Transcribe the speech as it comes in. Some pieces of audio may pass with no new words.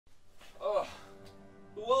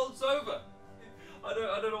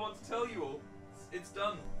tell you all, it's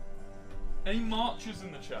done. Any marches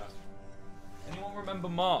in the chat? Anyone remember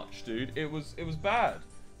March, dude? It was bad.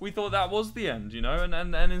 We thought that was the end, you know,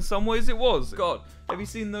 and in some ways it was. God, have you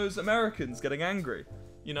seen those Americans getting angry?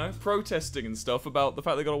 You know, protesting and stuff about the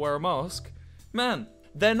fact they gotta wear a mask? Man,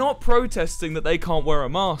 they're not protesting that they can't wear a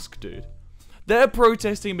mask, dude. They're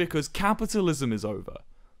protesting because capitalism is over.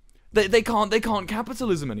 They can't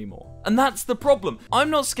capitalism anymore. And that's the problem. I'm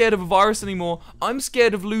not scared of a virus anymore. I'm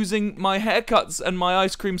scared of losing my haircuts and my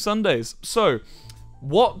ice cream sundaes. So,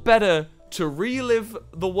 what better to relive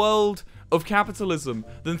the world of capitalism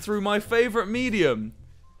than through my favorite medium,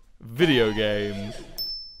 video games.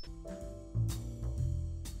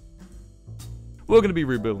 We're going to be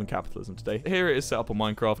rebuilding capitalism today. Here it is set up on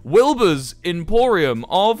Minecraft. Wilbur's Emporium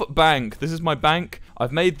of Bank. This is my bank.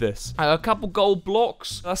 I've made this. A couple gold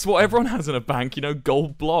blocks. That's what everyone has in a bank, you know,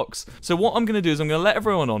 gold blocks. So what I'm going to do is I'm going to let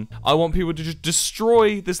everyone on. I want people to just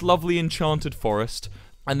destroy this lovely enchanted forest.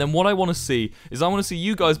 And then what I want to see is I want to see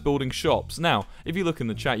you guys building shops. Now, if you look in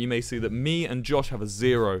the chat, you may see that me and Josh have a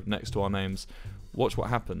 0 next to our names. Watch what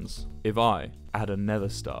happens if I add a nether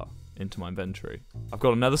star into my inventory. I've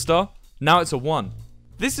got a nether star. Now it's a 1.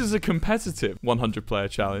 This is a competitive 100 player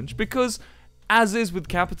challenge because, as is with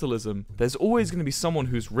capitalism, there's always going to be someone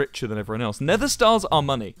who's richer than everyone else. Nether stars are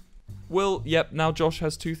money. Well, yep, now Josh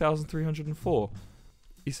has 2,304.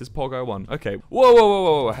 He says Pogo 1. Okay.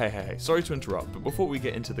 Whoa. Hey. Sorry to interrupt, but before we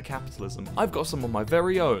get into the capitalism, I've got some of my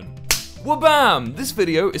very own. Wabam! This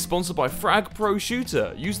video is sponsored by Frag Pro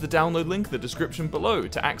Shooter. Use the download link in the description below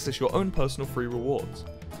to access your own personal free rewards.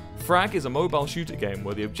 Frag is a mobile shooter game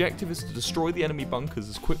where the objective is to destroy the enemy bunkers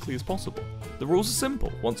as quickly as possible. The rules are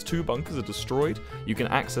simple. Once 2 bunkers are destroyed, you can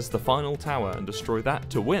access the final tower and destroy that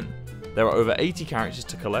to win. There are over 80 characters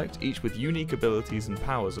to collect, each with unique abilities and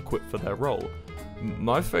powers equipped for their role.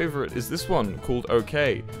 My favorite is this one, called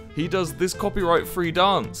OK. He does this copyright-free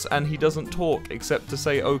dance, and he doesn't talk except to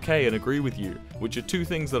say OK and agree with you, which are 2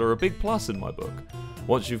 things that are a big plus in my book.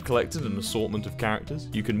 Once you've collected an assortment of characters,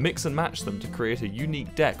 you can mix and match them to create a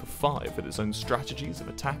unique deck of 5 with its own strategies of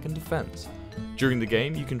attack and defense. During the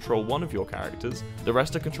game, you control one of your characters, the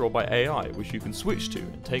rest are controlled by AI, which you can switch to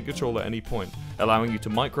and take control at any point, allowing you to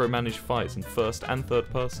micromanage fights in first and third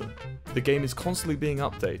person. The game is constantly being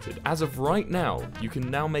updated. As of right now, you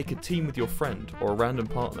can now make a team with your friend or a random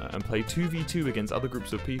partner and play 2v2 against other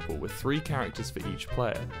groups of people with 3 characters for each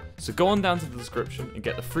player. So go on down to the description and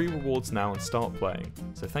get the free rewards now and start playing.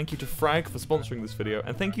 So thank you to Frag for sponsoring this video,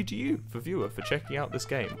 and thank you to you, the viewer, for checking out this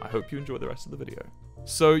game. I hope you enjoy the rest of the video.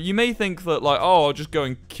 So you may think that, like, oh, I'll just go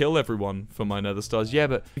and kill everyone for my nether stars. Yeah,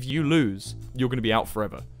 but if you lose, you're going to be out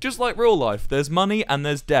forever. Just like real life, there's money and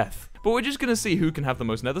there's death. But we're just going to see who can have the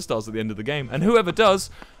most nether stars at the end of the game. And whoever does,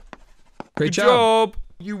 great job.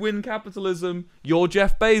 You win capitalism. You're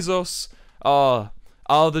Jeff Bezos.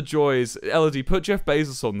 The joys. Elodie, put Jeff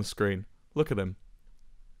Bezos on the screen. Look at him.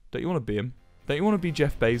 Don't you want to be him? Don't you want to be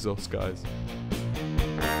Jeff Bezos, guys?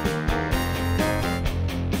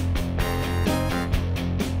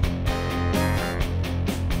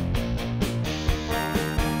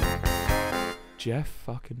 Jeff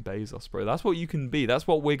fucking Bezos, bro. That's what you can be. That's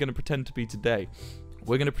what we're going to pretend to be today.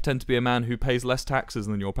 We're going to pretend to be a man who pays less taxes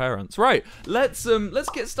than your parents. Right, let's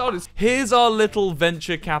get started. Here's our little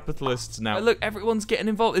venture capitalists now. Look, everyone's getting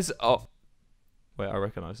involved. Oh, wait, I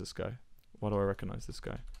recognize this guy. Why do I recognize this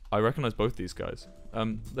guy? I recognize both these guys.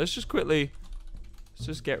 Let's just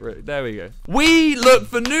get rid. There we go. We look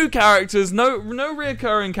for new characters. No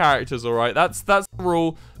reoccurring characters. All right, that's the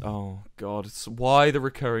rule. Oh God, why the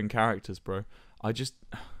recurring characters, bro?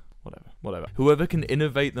 Whatever. Whoever can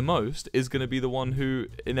innovate the most is going to be the one who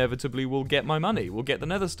inevitably will get my money, will get the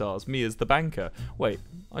nether stars, me as the banker. Wait,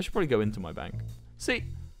 I should probably go into my bank. See,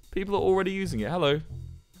 people are already using it. Hello.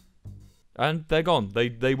 And they're gone.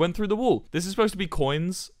 They went through the wall. This is supposed to be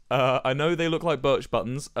coins. I know they look like birch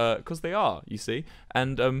buttons, because they are, you see.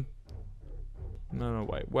 And, no,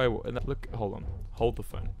 wait. Look, hold on. Hold the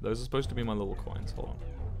phone. Those are supposed to be my little coins. Hold on.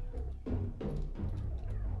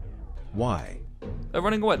 Why? They're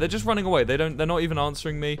running away. They're just running away. They're not even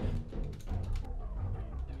answering me.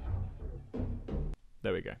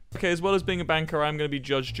 There we go. Okay, as well as being a banker, I'm going to be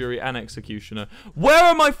judge, jury, and executioner. Where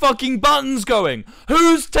are my fucking buttons going?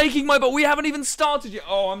 Who's taking my We haven't even started yet.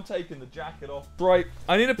 Oh, I'm taking the jacket off. Right.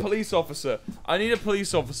 I need a police officer.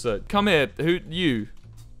 Come here. You?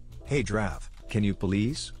 Hey, Drav. Can you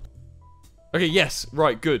please? Okay, yes.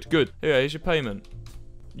 Right, good. Here's your payment.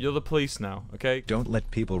 You're the police now, okay? Don't let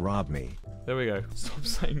people rob me. There we go. Stop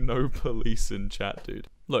saying no police in chat, dude.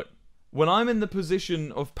 Look, when I'm in the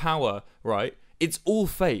position of power, right, it's all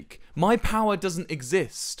fake. My power doesn't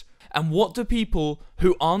exist. And what do people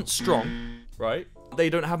who aren't strong, right? They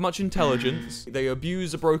don't have much intelligence. They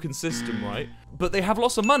abuse a broken system, right? But they have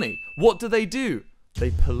lots of money. What do? They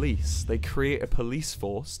police. They create a police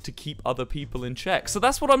force to keep other people in check. So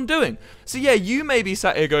that's what I'm doing. So yeah, you may be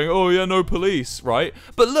sat here going, oh yeah, no police, right?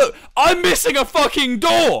 But look, I'm missing a fucking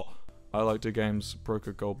door! I like to games broke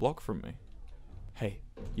a gold block from me. Hey,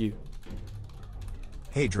 you.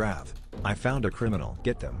 Hey Drav, I found a criminal.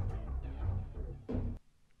 Get them.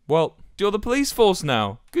 Well, you're the police force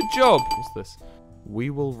now. Good job. What's this? We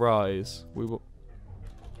will rise. We will...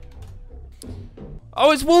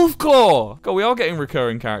 Oh, it's Wolfclaw! God, we are getting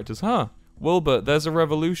recurring characters, huh? Wilbur, there's a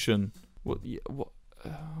revolution. What? Yeah, what?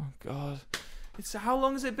 Oh, God. How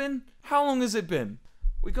long has it been? How long has it been?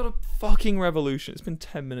 We got a fucking revolution. It's been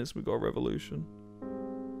 10 minutes, we got a revolution.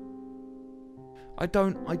 I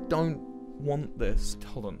don't want this.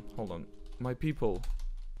 Hold on. My people,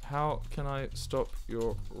 how can I stop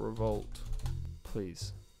your revolt?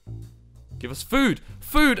 Please. Give us food!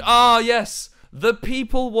 Food! Ah, yes! The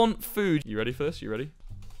people want food. You ready for this? You ready?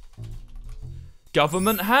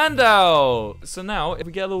 Government handout! So now, if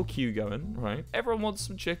we get a little queue going, right? Everyone wants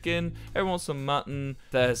some chicken, everyone wants some mutton,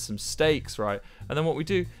 there's some steaks, right? And then what we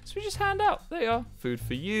do is we just hand out. There you are. Food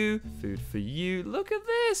for you, food for you. Look at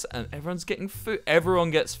this! And everyone's getting food. Everyone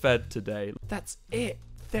gets fed today. That's it.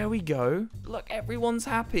 There we go. Look, everyone's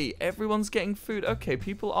happy. Everyone's getting food. Okay,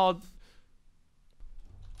 people are...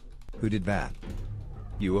 Who did that?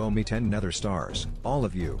 You owe me 10 nether stars. All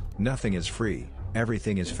of you. Nothing is free.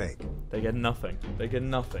 Everything is fake. They get nothing. They get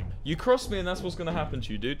nothing. You cross me and that's what's gonna happen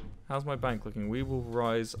to you, dude. How's my bank looking? We will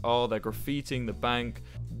rise. Oh, they're graffitiing the bank.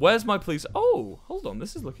 Where's my police? Oh, hold on.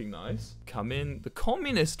 This is looking nice. Come in. The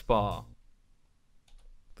communist bar.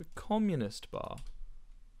 The communist bar.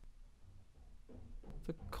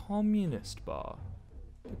 The communist bar.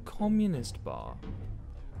 The communist bar.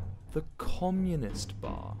 The communist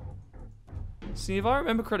bar. See, if I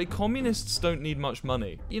remember correctly, communists don't need much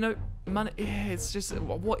money. You know, money, yeah, it's just,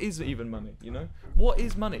 what is even money, you know? What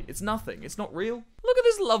is money? It's nothing. It's not real. Look at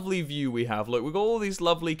this lovely view we have. Look, we've got all these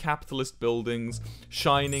lovely capitalist buildings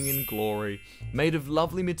shining in glory, made of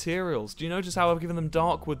lovely materials. Do you notice how I've given them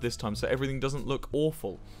dark wood this time so everything doesn't look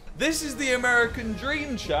awful? This is the American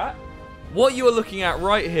dream, chat. What you are looking at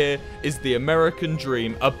right here is the American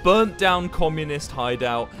dream. A burnt down communist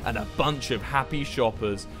hideout and a bunch of happy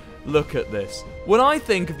shoppers. Look at this. When I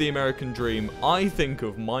think of the American dream, I think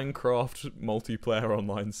of Minecraft multiplayer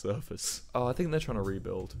online servers. Oh, I think they're trying to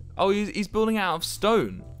rebuild. Oh, he's building out of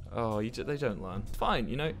stone. Oh, they don't learn. Fine,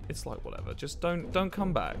 you know, it's like whatever. Just don't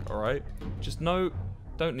come back, all right? Just no,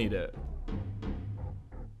 don't need it.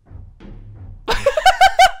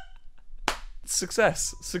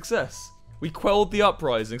 Success, success. We quelled the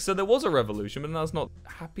uprising, so there was a revolution, but that's not.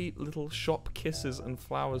 Happy little shop kisses and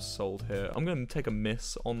flowers sold here. I'm gonna take a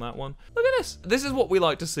miss on that one. Look at this. This is what we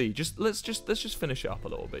like to see. Let's just finish it up a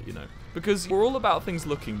little bit, you know, because we're all about things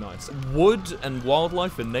looking nice. Wood and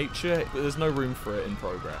wildlife and nature, there's no room for it in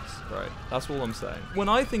progress, right? That's all I'm saying. When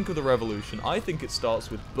I think of the revolution, I think it starts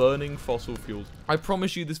with burning fossil fuels. I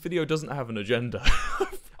promise you, this video doesn't have an agenda.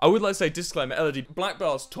 I would like to say disclaimer: LED black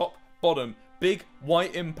bars, top, bottom, big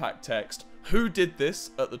white impact text. Who did this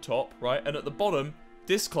at the top, right? And at the bottom,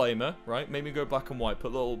 disclaimer, right? Make me go black and white.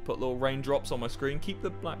 Put little raindrops on my screen. Keep the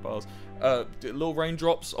black bars. Little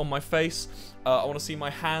raindrops on my face. I want to see my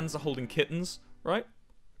hands are holding kittens, right?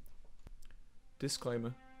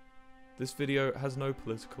 Disclaimer. This video has no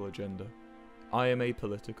political agenda. I am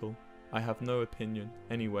apolitical. I have no opinion,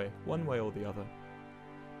 anyway, one way or the other.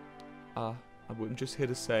 I'm just here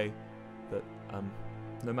to say that,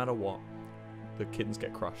 no matter what, the kittens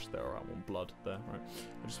get crushed there. Alright, I want blood there, right?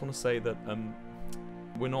 I just want to say that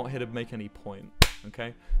we're not here to make any point,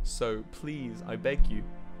 okay? So please, I beg you,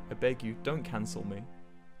 don't cancel me.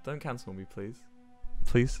 Don't cancel me, please.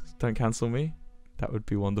 Please, don't cancel me. That would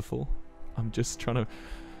be wonderful. I'm just trying to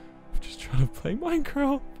play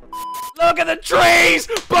Minecraft. Look at the trees!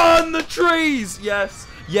 Burn the trees! Yes,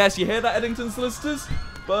 yes, you hear that, Eddington solicitors?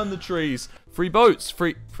 Burn the trees. Free boats,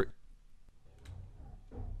 free.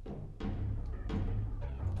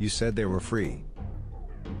 You said they were free.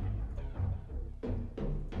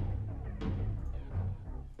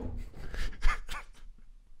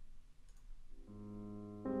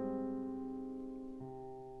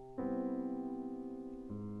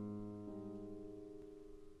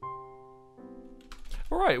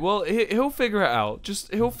 Alright, well, he'll figure it out.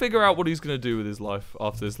 He'll figure out what he's going to do with his life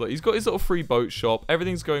after this. Like, he's got his little free boat shop.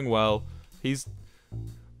 Everything's going well.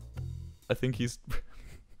 I think he's...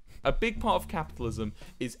 A big part of capitalism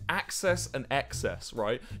is access and excess,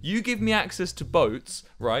 right? You give me access to boats,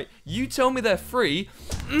 right? You tell me they're free.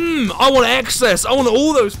 I want excess. I want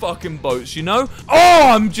all those fucking boats, you know?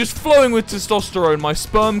 Oh, I'm just flowing with testosterone. My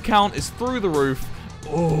sperm count is through the roof.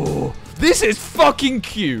 Oh, this is fucking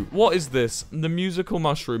cute. What is this? The musical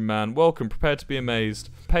mushroom man. Welcome. Prepare to be amazed.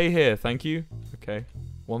 Pay here. Thank you. Okay.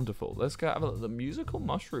 Wonderful. Let's go have a look. The musical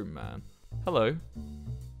mushroom man. Hello.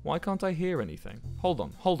 Why can't I hear anything? Hold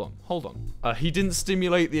on. He didn't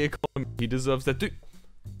stimulate the economy. He deserves that. Dude,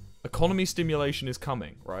 economy stimulation is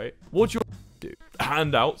coming, right? What do you do?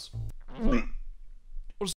 Handouts.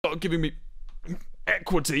 Or start giving me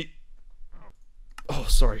equity. Oh,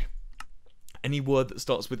 sorry. Any word that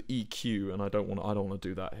starts with EQ, and I don't want to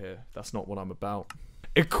do that here. That's not what I'm about.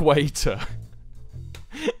 Equator.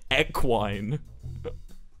 Equine.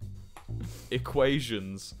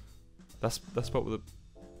 Equations. That's spelled with a...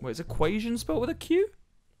 Wait, is equation spelled with a Q?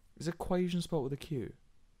 Is equation spelled with a Q?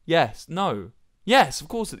 Yes. No. Yes, of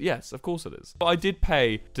course it is. But I did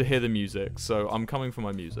pay to hear the music, so I'm coming for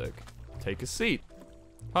my music. Take a seat.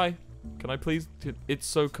 Hi. Can I please... It's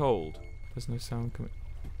so cold. There's no sound coming...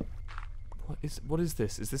 What is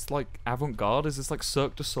this? Is this like avant-garde? Is this like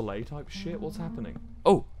Cirque du Soleil type shit? What's happening?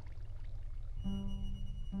 Oh!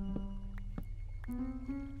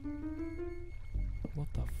 What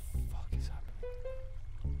the fuck is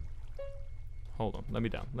happening? Hold on. Let me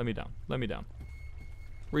down.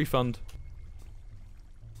 Refund.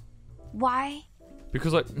 Why?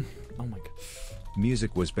 Because I... Oh my god.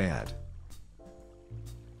 Music was bad.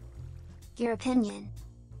 Your opinion.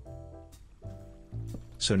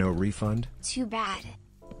 So no refund? Too bad.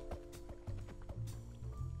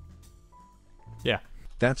 Yeah.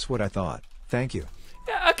 That's what I thought. Thank you.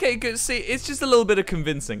 Yeah, okay, good. See, it's just a little bit of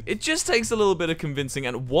convincing. It just takes a little bit of convincing,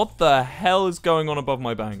 and what the hell is going on above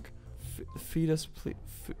my bank? Feed us, please.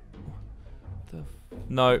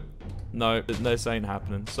 No, this ain't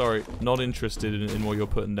happening. Sorry, not interested in what you're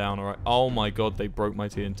putting down, alright? Oh my god, they broke my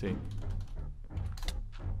TNT.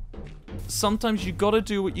 Sometimes you gotta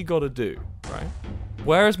do what you gotta do, right?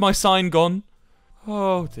 Where is my sign gone?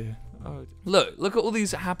 Oh dear. Oh dear. Look at all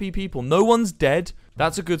these happy people. No one's dead.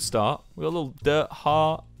 That's a good start. We got a little dirt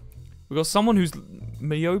heart. We got someone who's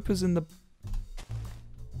Myopa's in the...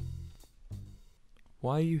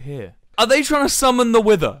 Why are you here? Are they trying to summon the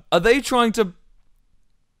Wither? Are they trying to...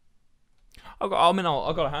 I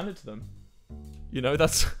gotta hand it to them. You know,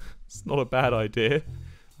 that's it's not a bad idea,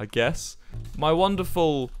 I guess. My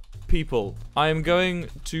wonderful people, I am going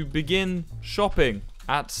to begin shopping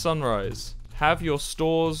at sunrise. Have your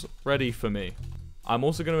stores ready for me. I'm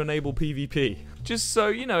also going to enable PvP. Just so,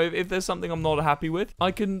 you know, if there's something I'm not happy with,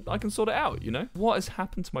 I can sort it out, you know? What has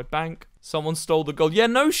happened to my bank? Someone stole the gold. Yeah,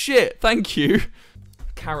 no shit. Thank you.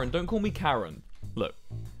 Karen, don't call me Karen. Look,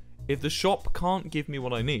 if the shop can't give me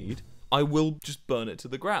what I need, I will just burn it to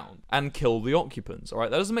the ground and kill the occupants,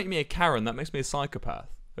 alright? That doesn't make me a Karen, that makes me a psychopath,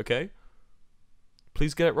 okay?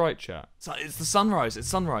 Please get it right, chat. It's the sunrise, it's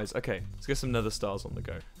sunrise. Okay, let's get some nether stars on the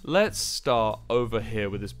go. Let's start over here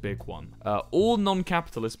with this big one. All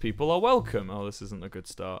non-capitalist people are welcome. Oh, this isn't a good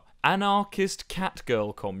start. Anarchist cat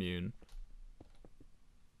girl commune.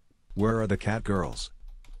 Where are the cat girls?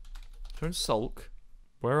 Don't sulk.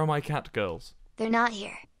 Where are my cat girls? They're not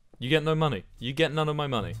here. You get no money. You get none of my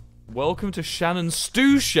money. Welcome to Shannon's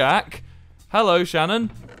Stew Shack. Hello,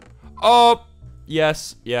 Shannon. Oh,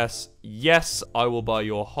 yes, I will buy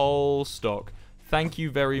your whole stock. Thank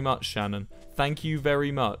you very much, Shannon. Thank you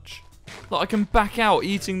very much. Look, I can back out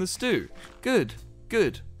eating the stew. Good.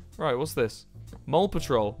 Right, what's this? Mole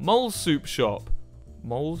Patrol. Mole Soup Shop.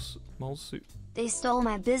 Mole Soup. They stole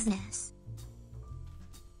my business.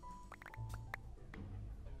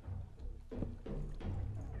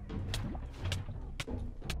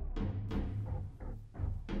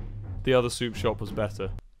 The other soup shop was better.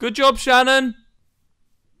 Good job, Shannon!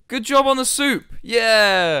 Good job on the soup!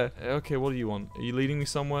 Yeah! Okay, what do you want? Are you leading me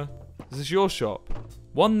somewhere? Is this your shop?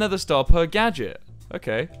 1 nether star per gadget.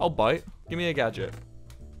 Okay, I'll bite. Give me a gadget.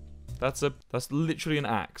 That's literally an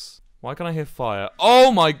axe. Why can't I hear fire?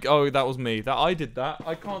 Oh my... Oh, that was me. I did that.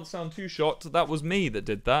 I can't sound too shocked. That was me that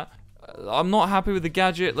did that. I'm not happy with the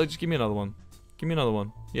gadget. Like, just give me another one. Give me another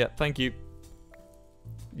one. Yeah, thank you.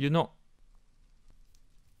 You're not...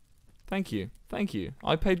 Thank you.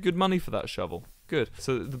 I paid good money for that shovel. Good.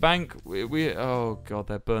 So the bank, oh god,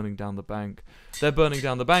 they're burning down the bank.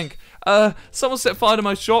 Someone set fire to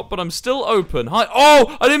my shop, but I'm still open. Hi.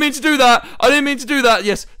 Oh, I didn't mean to do that.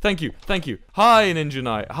 Yes, thank you. Hi, Ninja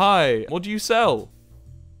Knight. Hi. What do you sell?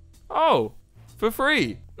 Oh, for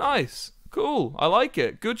free. Nice. Cool. I like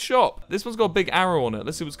it. Good shop. This one's got a big arrow on it.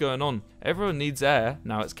 Let's see what's going on. Everyone needs air.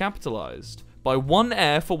 Now it's capitalized. Buy 1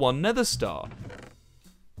 air for 1 nether star.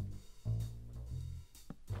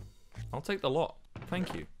 I'll take the lot.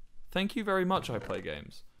 Thank you. Thank you very much, I Play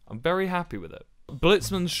Games. I'm very happy with it.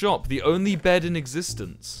 Blitzman's shop, the only bed in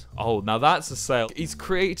existence. Oh, now that's a sale. He's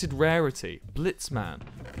created rarity. Blitzman,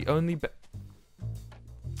 the only bed.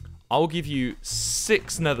 I'll give you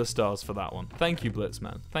 6 nether stars for that one. Thank you,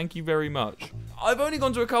 Blitzman. Thank you very much. I've only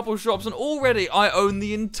gone to a couple of shops and already I own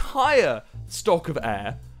the entire stock of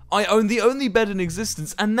air. I own the only bed in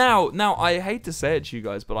existence. And now I hate to say it to you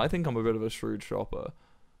guys, but I think I'm a bit of a shrewd shopper.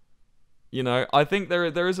 You know, I think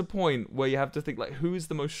there is a point where you have to think, like, who is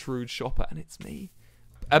the most shrewd shopper? And it's me.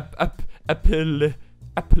 Apple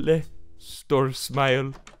store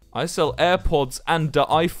smile. I sell AirPods and the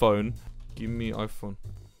iPhone. Give me iPhone.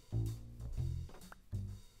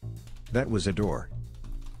 That was a door.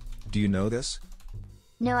 Do you know this?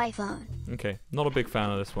 No iPhone. Okay, not a big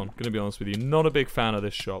fan of this one. Gonna be honest with you, not a big fan of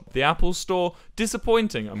this shop. The Apple Store,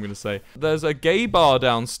 disappointing, I'm gonna say. There's a gay bar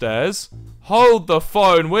downstairs. Hold the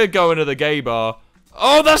phone, we're going to the gay bar.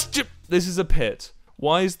 Oh, this is a pit.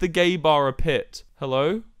 Why is the gay bar a pit?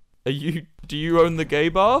 Hello? Do you own the gay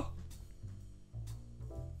bar?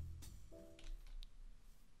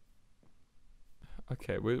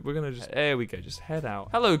 Okay, we're gonna just, there we go, just head out.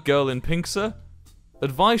 Hello, girl in pink, sir.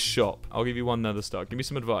 Advice shop. I'll give you 1 nether star. Give me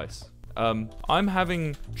some advice. I'm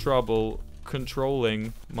having trouble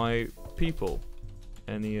controlling my people.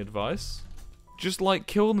 Any advice? Just, like,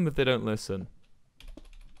 kill them if they don't listen.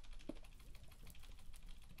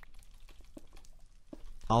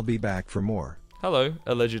 I'll be back for more. Hello,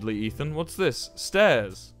 allegedly Ethan. What's this?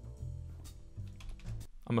 Stairs.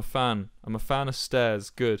 I'm a fan. I'm a fan of stairs.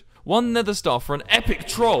 Good. 1 nether star for an epic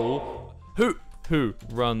troll. Who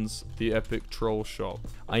runs the epic troll shop?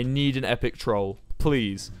 I need an epic troll.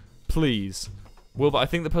 Please. Please. Wilbur, I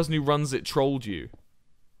think the person who runs it trolled you.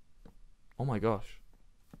 Oh my gosh.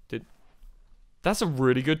 That's a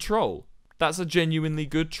really good troll. That's a genuinely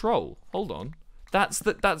good troll. Hold on. That's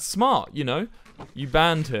smart, you know? You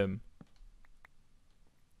banned him.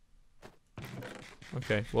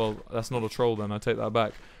 Okay, well, that's not a troll then. I take that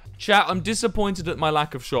back. Chat, I'm disappointed at my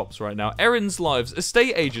lack of shops right now. Erin's Lives,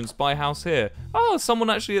 estate agents buy house here. Oh, someone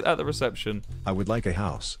actually at the reception. I would like a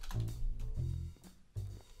house.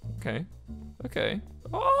 Okay. Okay.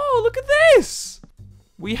 Oh, look at this!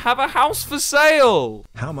 We have a house for sale!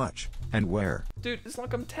 How much? And where? Dude, it's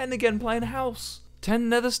like I'm 10 again playing house. 10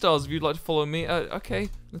 nether stars if you'd like to follow me. Okay,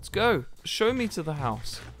 let's go. Show me to the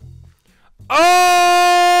house. Oh!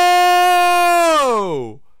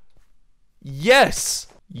 Yes!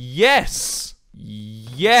 Yes!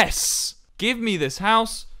 Yes! Give me this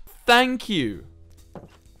house. Thank you.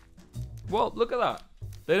 Well, look at that.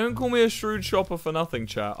 They don't call me a shrewd shopper for nothing,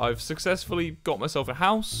 chat. I've successfully got myself a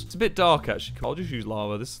house. It's a bit dark, actually. I'll just use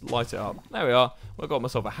lava. This light it up. There we are. I got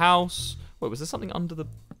myself a house. Wait, was there something under the...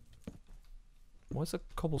 What's a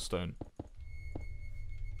cobblestone?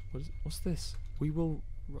 What's this? We will...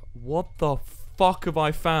 What the fuck have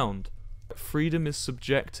I found? Freedom is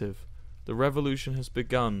subjective. The revolution has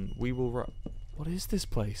begun. We will... What is this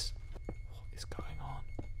place? What is going on?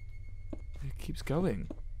 It keeps going.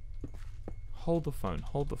 Hold the phone.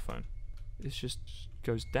 Hold the phone. This just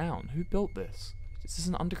goes down. Who built this? Is this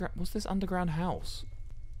an underground... What's this underground house?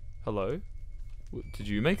 Hello? Did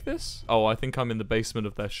you make this? Oh, I think I'm in the basement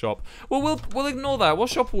of their shop. Well, we'll ignore that. What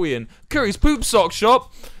shop are we in? Curry's Poop Sock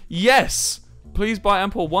Shop. Yes. Please buy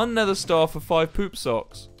and pour 1 nether star for 5 poop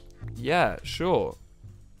socks. Yeah, sure.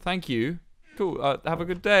 Thank you. Cool. Have a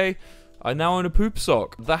good day. I now own a poop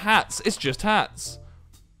sock. The hats. It's just hats.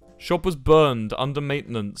 Shop was burned under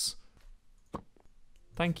maintenance.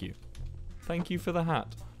 Thank you. Thank you for the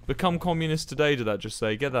hat. Become communist today, did that just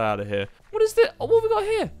say? Get that out of here. What is this? Oh, what have we got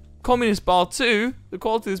here? Communist Bar 2. The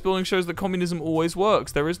quality of this building shows that communism always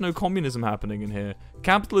works. There is no communism happening in here.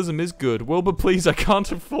 Capitalism is good. Wilbur, please, I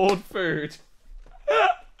can't afford food.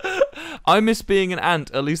 I miss being an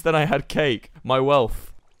ant. At least then I had cake. My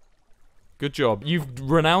wealth. Good job. You've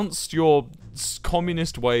renounced your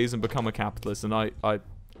communist ways and become a capitalist, and I'm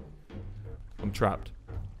trapped.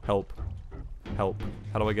 Help. Help.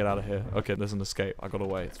 How do I get out of here? Okay, there's an escape. I got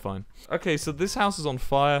away. It's fine. Okay, so this house is on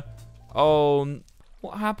fire. Oh,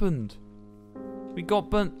 what happened? We got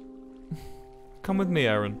burnt. Come with me,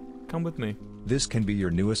 Aaron. Come with me. This can be your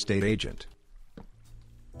new estate agent.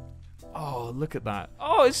 Oh, look at that.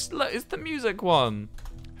 Oh, it's the music one.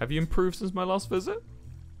 Have you improved since my last visit?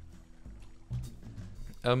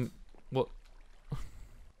 What?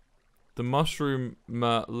 The mushroom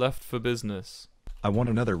left for business. I want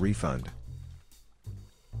another refund.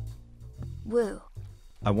 Woo.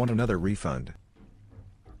 I want another refund.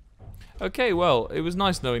 Okay, well, it was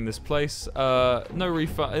nice knowing this place. No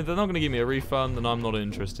refund. If they're not going to give me a refund, then I'm not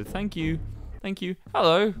interested. Thank you. Thank you.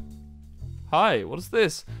 Hello. Hi, what is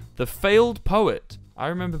this? The Failed Poet. I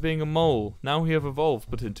remember being a mole. Now we have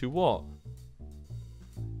evolved, but into what?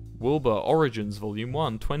 Wilbur, Origins, Volume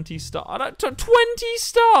 1. 20 stars. 20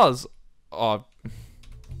 stars! Oh.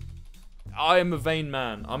 I am a vain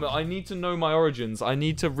man. I need to know my origins. I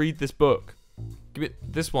need to read this book. Give me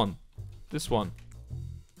this one. This one.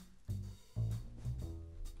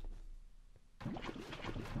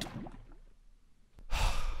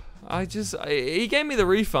 He gave me the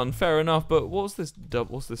refund, fair enough, but what's this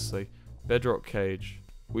say? Bedrock Cage.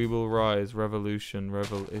 We will rise, revolution,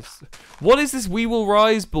 what is this we will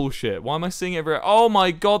rise bullshit? Why am I seeing it everywhere? Oh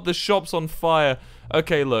my god, the shop's on fire.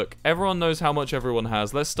 Okay, look, everyone knows how much everyone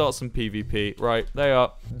has. Let's start some PvP. Right, they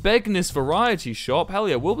are. Begness Variety Shop. Hell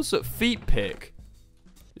yeah, Wilbur's at Feet Pick.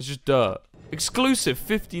 It's just dirt. Exclusive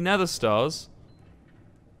 50 nether stars.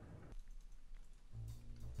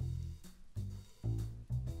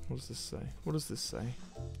 What does this say? What does this say?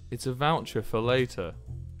 It's a voucher for later.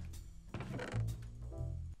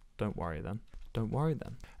 Don't worry then. Don't worry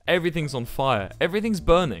then. Everything's on fire. Everything's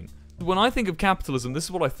burning. When I think of capitalism, this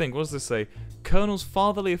is what I think. What does this say? Colonel's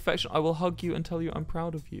fatherly affection. I will hug you and tell you I'm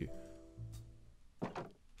proud of you.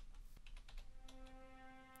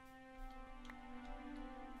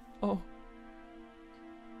 Oh.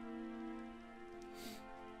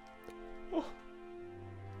 Oh.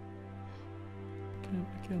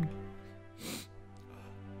 Again.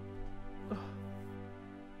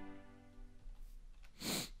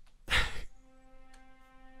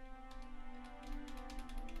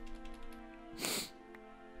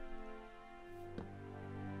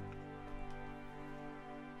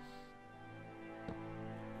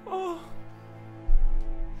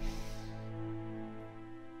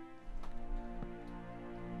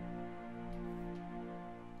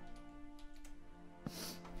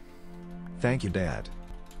 Thank you, Dad.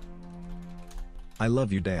 I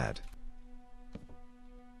love you, Dad.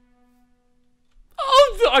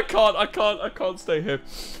 Oh, I can't stay here.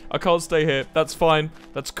 I can't stay here. That's fine.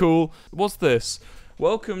 That's cool. What's this?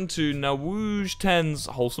 Welcome to Nawooge 10's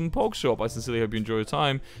Wholesome Pog Shop. I sincerely hope you enjoy your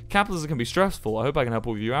time. Capitalism can be stressful. I hope I can help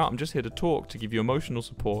all of you out. I'm just here to talk, to give you emotional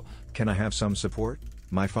support. Can I have some support?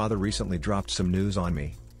 My father recently dropped some news on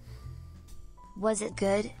me. Was it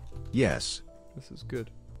good? Yes. This is good.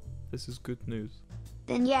 This is good news.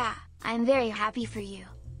 Then yeah, I'm very happy for you.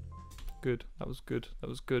 Good. That was good. That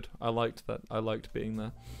was good. I liked that. I liked being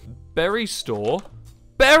there. Berry store?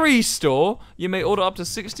 Berry store? You may order up to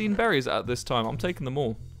 16 berries at this time. I'm taking them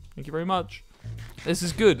all. Thank you very much. This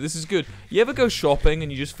is good. This is good. You ever go shopping and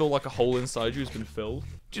you just feel like a hole inside you has been filled?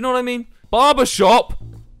 Do you know what I mean? Barber shop!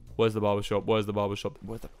 Where's the barber shop? Where's the barber shop?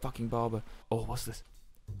 Where's the fucking barber? Oh, what's this?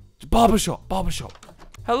 Barber shop! Barber shop!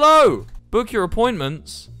 Hello! Book your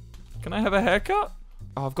appointments. Can I have a haircut?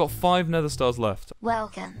 Oh, I've got 5 nether stars left.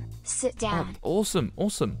 Welcome. Sit down. Oh, awesome,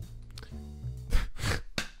 awesome.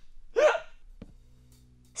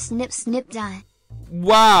 Snip, snip, done.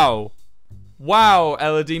 Wow. Wow,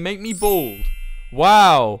 Elodie, make me bald.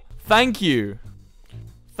 Wow. Thank you.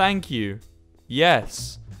 Thank you.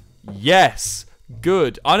 Yes. Yes.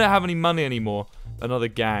 Good. I don't have any money anymore. Another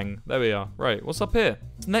gang. There we are. Right, what's up here?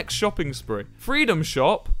 Next shopping spree. Freedom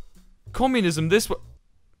shop. Communism this way.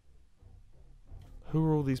 Who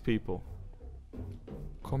are all these people?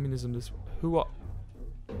 Communism this way. Who are...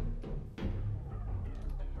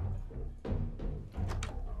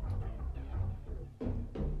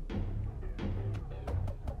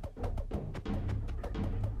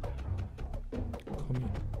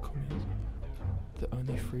 Communism. The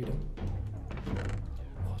only freedom.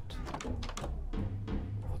 What?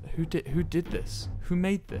 Who did this? Who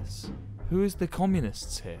made this? Who is the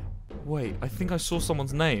communists here? Wait, I think I saw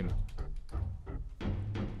someone's name.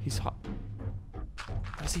 He's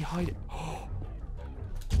Where's he hiding?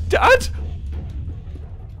 Dad?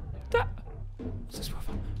 Dad? What's this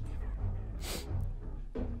profile?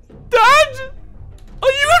 Dad?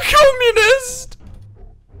 Are you a communist?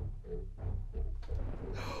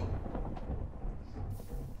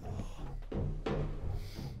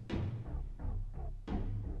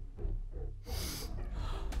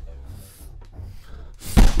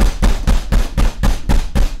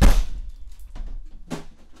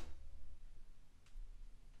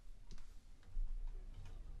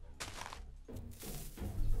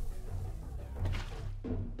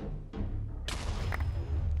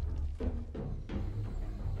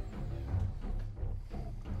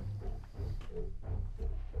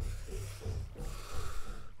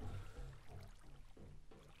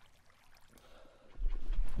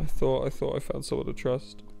 I thought I found someone to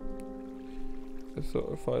trust. I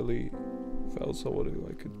thought I finally found someone who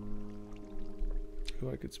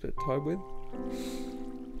I could spend time with.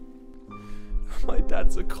 My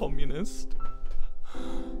dad's a communist.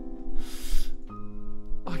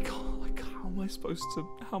 I can't, like, how am I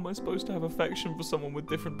supposed to have affection for someone with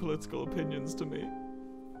different political opinions to me?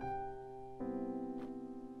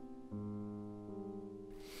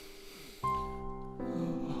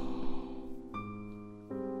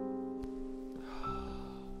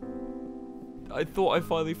 I thought I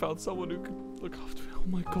finally found someone who could look after me. Oh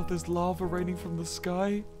my god, there's lava raining from the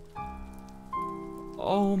sky.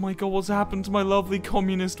 Oh my god, what's happened to my lovely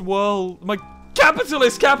communist world? My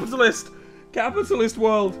capitalist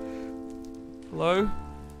world! Hello?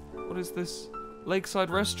 What is this? Lakeside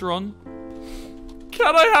restaurant?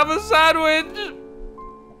 Can I have a sandwich?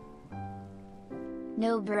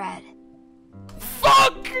 No bread.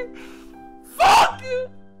 Fuck! Fuck!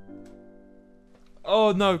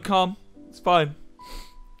 Oh no, calm. It's fine.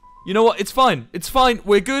 You know what? It's fine. It's fine.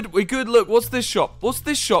 We're good. We're good. Look, what's this shop? What's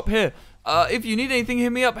this shop here? If you need anything,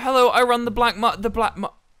 hit me up. Hello, I run the black What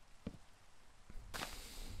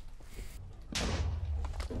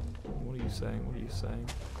are you saying? What are you saying?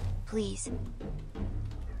 Please.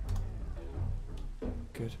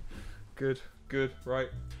 Good. Good. Good. Right.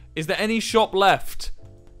 Is there any shop left?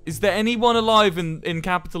 Is there anyone alive in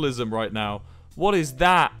capitalism right now? What is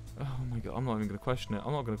that? Oh my god, I'm not even gonna question it.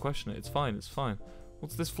 I'm not gonna question it. It's fine, it's fine.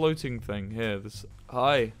 What's this floating thing here? This.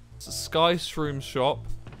 Hi. It's a Sky Shroom shop.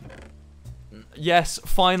 Yes,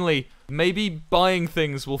 finally. Maybe buying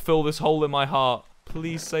things will fill this hole in my heart.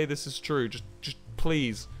 Please say this is true. Just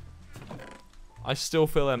please. I still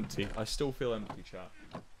feel empty. I still feel empty, chat.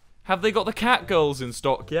 Have they got the cat girls in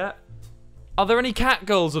stock yet? Are there any cat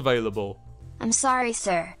girls available? I'm sorry,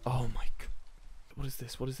 sir. Oh my god. What is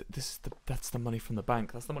this? What is it? That's the money from the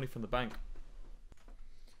bank. That's the money from the bank.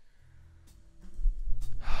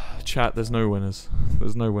 Chat, there's no winners.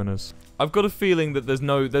 There's no winners. I've got a feeling that there's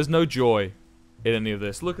no joy in any of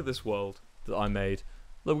this. Look at this world that I made.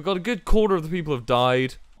 Look, we've got a good quarter of the people have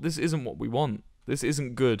died. This isn't what we want. This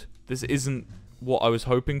isn't good. This isn't what I was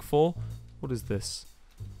hoping for. What is this?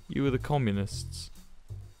 You were the communists.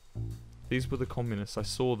 These were the communists. I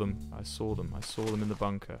saw them. I saw them. I saw them in the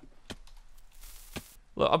bunker.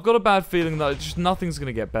 Look, I've got a bad feeling that just nothing's going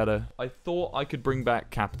to get better. I thought I could bring back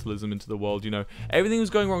capitalism into the world, you know. Everything was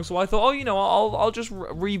going wrong, so I thought, oh, you know, I'll just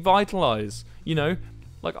revitalize, you know.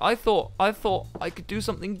 Like, I thought I could do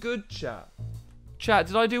something good, chat. Chat,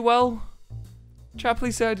 did I do well? Chat,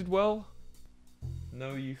 please say I did well.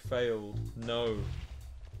 No, you failed. No.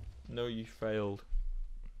 No, you failed.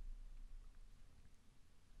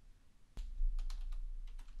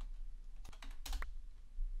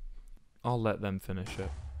 I'll let them finish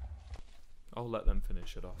it. I'll let them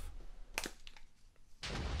finish it off.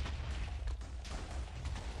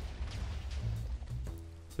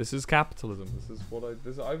 This is capitalism. This is what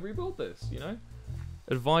I rebuilt this, you know?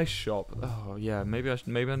 Advice shop. Oh yeah, maybe I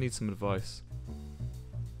need some advice.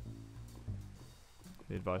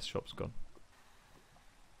 The advice shop's gone.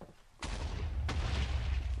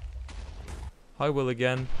 Hi, Will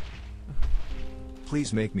again.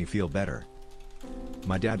 Please make me feel better.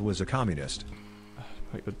 My dad was a communist.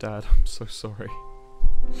 Like your dad, I'm so sorry.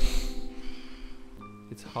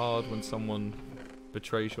 It's hard when someone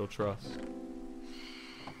betrays your trust.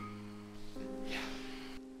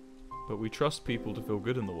 But we trust people to feel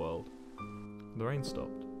good in the world. The rain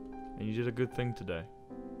stopped. And you did a good thing today.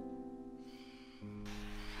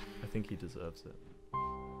 I think he deserves it.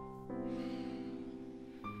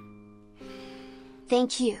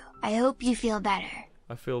 Thank you. I hope you feel better.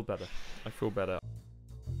 I feel better. I feel better.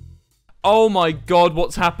 Oh my god,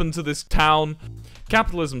 what's happened to this town?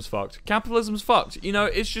 Capitalism's fucked. Capitalism's fucked. You know,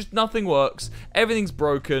 it's just nothing works. Everything's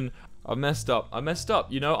broken. I messed up. I messed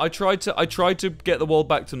up. You know, I tried to get the world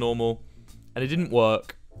back to normal, and it didn't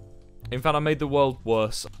work. In fact, I made the world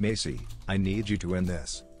worse. Macy, I need you to end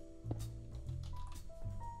this.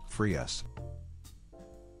 Free us.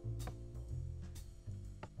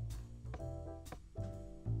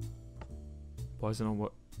 Why is it not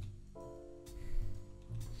work?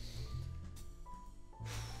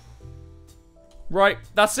 Right,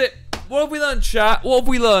 that's it. What have we learned, chat? What have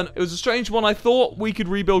we learned? It was a strange one. I thought we could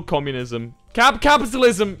rebuild communism.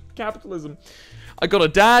 Capitalism. Capitalism. I got a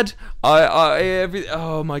dad.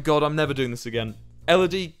 Oh my god, I'm never doing this again.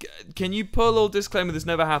 Elodie, can you put a little disclaimer? This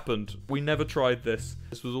never happened. We never tried this.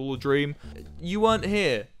 This was all a dream. You weren't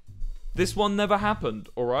here. This one never happened,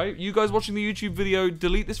 alright? You guys watching the YouTube video,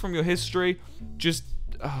 delete this from your history. Just...